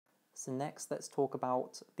So next, let's talk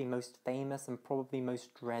about the most famous and probably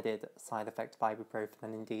most dreaded side effect of ibuprofen,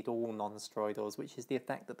 and indeed all non-steroidals, which is the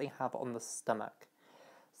effect that they have on the stomach.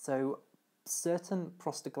 So certain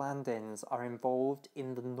prostaglandins are involved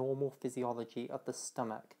in the normal physiology of the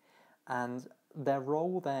stomach, and their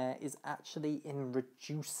role there is actually in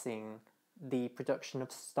reducing the production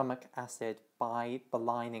of stomach acid by the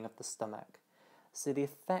lining of the stomach. So the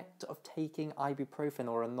effect of taking ibuprofen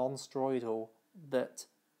or a non-steroidal that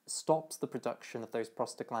stops the production of those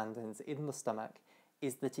prostaglandins in the stomach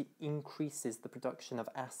is that it increases the production of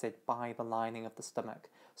acid by the lining of the stomach.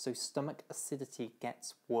 So stomach acidity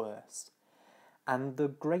gets worse. And the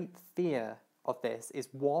great fear of this is,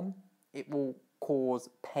 one, it will cause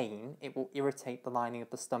pain. It will irritate the lining of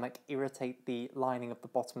the stomach, irritate the lining of the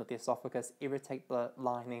bottom of the esophagus, irritate the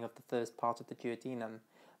lining of the first part of the duodenum.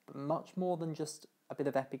 But much more than just a bit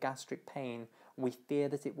of epigastric pain, we fear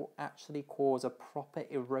that it will actually cause a proper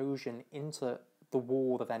erosion into the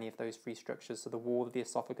wall of any of those three structures, so the wall of the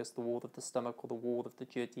esophagus, the wall of the stomach, or the wall of the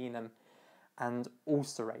duodenum, and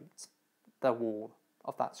ulcerate the wall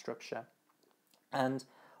of that structure. And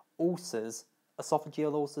ulcers,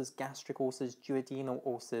 esophageal ulcers, gastric ulcers, duodenal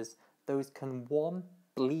ulcers, those can, one,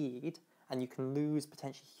 bleed, and you can lose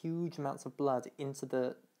potentially huge amounts of blood into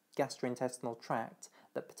the gastrointestinal tract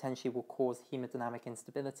that potentially will cause hemodynamic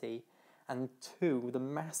instability. And two, the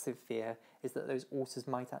massive fear is that those ulcers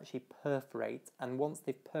might actually perforate, and once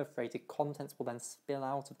they've perforated, contents will then spill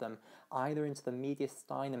out of them, either into the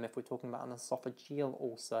mediastinum if we're talking about an esophageal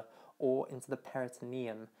ulcer, or into the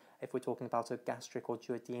peritoneum if we're talking about a gastric or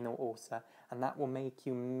duodenal ulcer, and that will make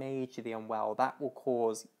you majorly unwell. That will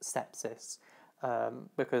cause sepsis,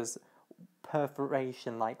 because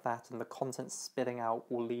perforation like that and the contents spilling out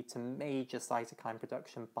will lead to major cytokine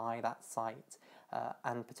production by that site,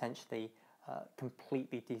 and potentially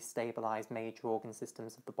completely destabilize major organ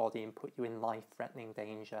systems of the body and put you in life-threatening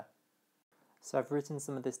danger. So I've written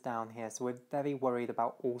some of this down here. So we're very worried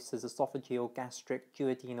about ulcers, esophageal, gastric,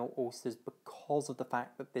 duodenal ulcers, because of the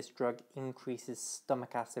fact that this drug increases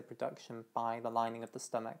stomach acid production by the lining of the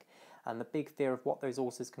stomach. And the big fear of what those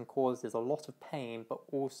ulcers can cause is a lot of pain, but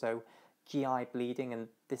also GI bleeding, and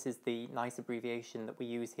this is the nice abbreviation that we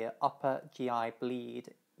use here, upper GI bleed,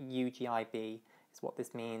 UGIB is what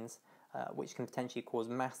this means, which can potentially cause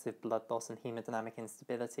massive blood loss and hemodynamic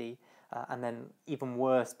instability, and then even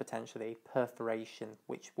worse potentially, perforation,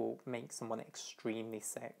 which will make someone extremely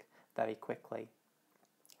sick very quickly.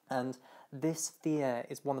 And this fear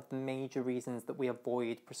is one of the major reasons that we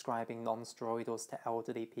avoid prescribing non-steroidals to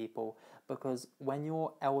elderly people, because when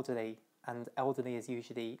you're elderly, and elderly is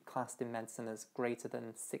usually classed in medicine as greater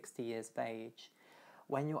than 60 years of age,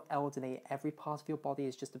 when you're elderly, every part of your body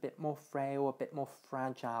is just a bit more frail, a bit more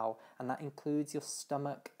fragile, and that includes your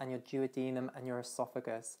stomach and your duodenum and your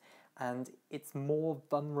esophagus, and it's more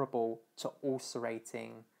vulnerable to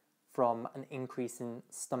ulcerating from an increase in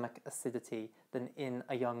stomach acidity than in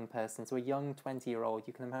a young person. So a young 20-year-old,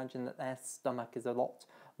 you can imagine that their stomach is a lot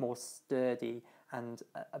more sturdy, and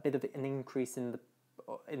a bit of an increase in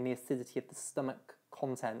the acidity of the stomach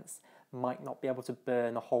contents might not be able to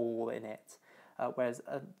burn a hole in it. Whereas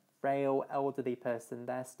a frail elderly person,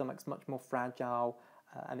 their stomach's much more fragile,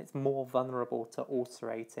 and it's more vulnerable to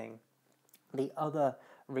ulcerating. The other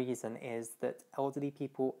reason is that elderly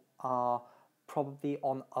people are probably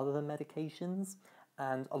on other medications,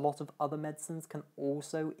 and a lot of other medicines can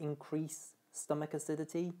also increase stomach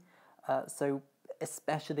acidity. So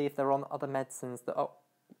especially if they're on other medicines that are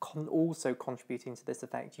also contributing to this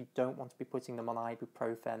effect, you don't want to be putting them on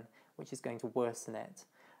ibuprofen, which is going to worsen it.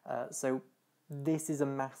 So this is a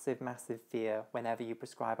massive, massive fear whenever you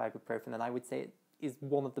prescribe ibuprofen, and I would say it is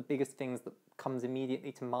one of the biggest things that comes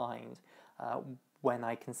immediately to mind when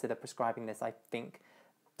I consider prescribing this. I think,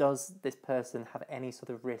 does this person have any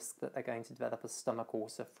sort of risk that they're going to develop a stomach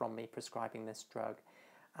ulcer from me prescribing this drug?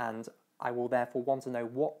 And I will therefore want to know,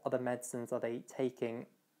 what other medicines are they taking?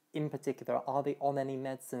 In particular, are they on any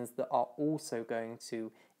medicines that are also going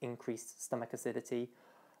to increase stomach acidity?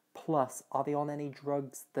 Plus, are they on any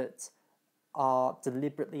drugs that are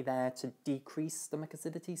deliberately there to decrease stomach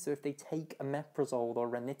acidity? So if they take omeprazole or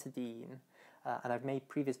ranitidine, and I've made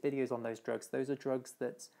previous videos on those are drugs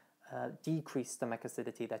that decrease stomach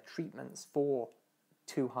acidity. They're treatments for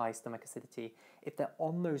too high stomach acidity. If they're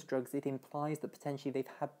on those drugs, it implies that potentially they've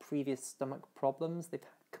had previous stomach problems. They've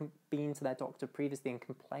been to their doctor previously and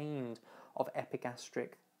complained of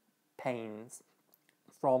epigastric pains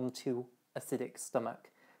from too acidic stomach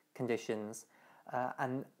conditions.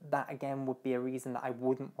 And that again would be a reason that I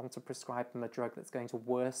wouldn't want to prescribe them a drug that's going to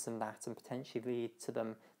worsen that and potentially lead to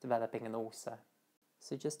them developing an ulcer.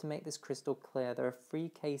 So just to make this crystal clear, there are 3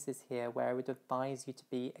 cases here where I would advise you to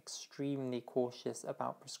be extremely cautious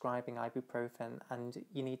about prescribing ibuprofen, and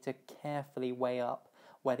you need to carefully weigh up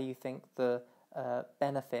whether you think the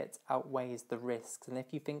benefit outweighs the risks. And if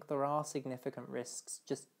you think there are significant risks,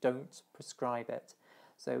 just don't prescribe it.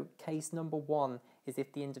 So case number 1 is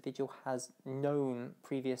if the individual has known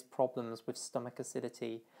previous problems with stomach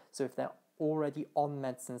acidity. So if they're already on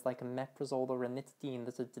medicines like omeprazole or ranitidine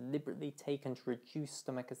that are deliberately taken to reduce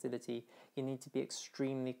stomach acidity, you need to be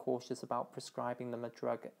extremely cautious about prescribing them a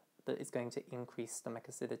drug that is going to increase stomach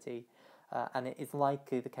acidity. And it is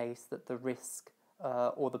likely the case that the risk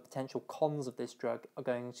or the potential cons of this drug are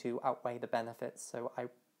going to outweigh the benefits. So I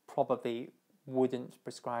probably wouldn't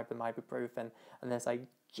prescribe them ibuprofen unless I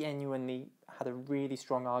genuinely had a really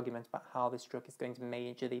strong argument about how this drug is going to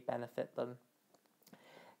majorly benefit them.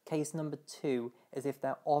 Case number 2 is if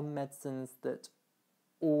they're on medicines that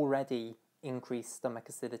already increase stomach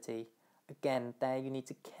acidity. Again, there you need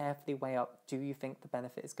to carefully weigh up, do you think the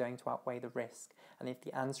benefit is going to outweigh the risk? And if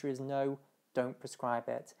the answer is no, don't prescribe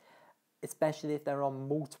it. Especially if they're on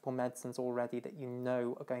multiple medicines already that you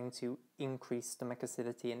know are going to increase stomach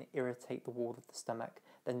acidity and irritate the wall of the stomach,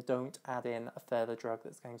 then don't add in a further drug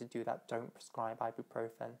that's going to do that. Don't prescribe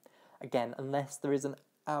ibuprofen. Again, unless there is an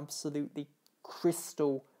absolutely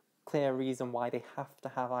crystal clear reason why they have to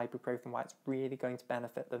have ibuprofen, why it's really going to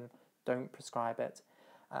benefit them, don't prescribe it.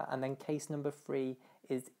 And then case number 3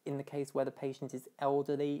 is in the case where the patient is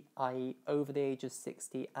elderly, i.e. over the age of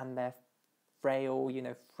 60, and they're frail,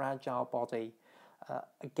 fragile body.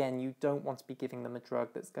 Again, you don't want to be giving them a drug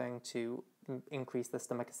that's going to increase their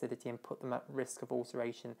stomach acidity and put them at risk of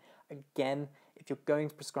ulceration. Again, if you're going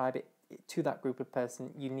to prescribe it to that group of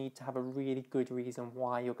person, you need to have a really good reason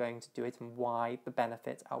why you're going to do it and why the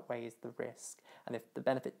benefit outweighs the risk. And if the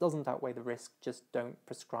benefit doesn't outweigh the risk, just don't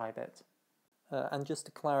prescribe it. And just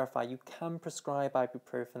to clarify, you can prescribe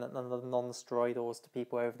ibuprofen and other non-steroidals to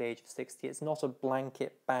people over the age of 60. It's not a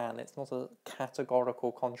blanket ban, it's not a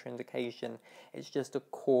categorical contraindication, it's just a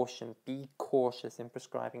caution. Be cautious in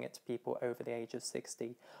prescribing it to people over the age of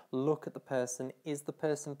 60. Look at the person. Is the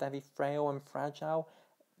person very frail and fragile?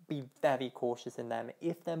 Be very cautious in them.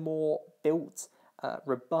 If they're more built,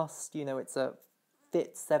 robust, it's a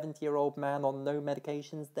fit 70-year-old man on no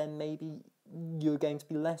medications, then maybe you're going to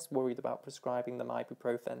be less worried about prescribing them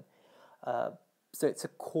ibuprofen. So it's a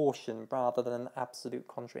caution rather than an absolute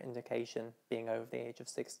contraindication being over the age of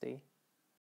 60.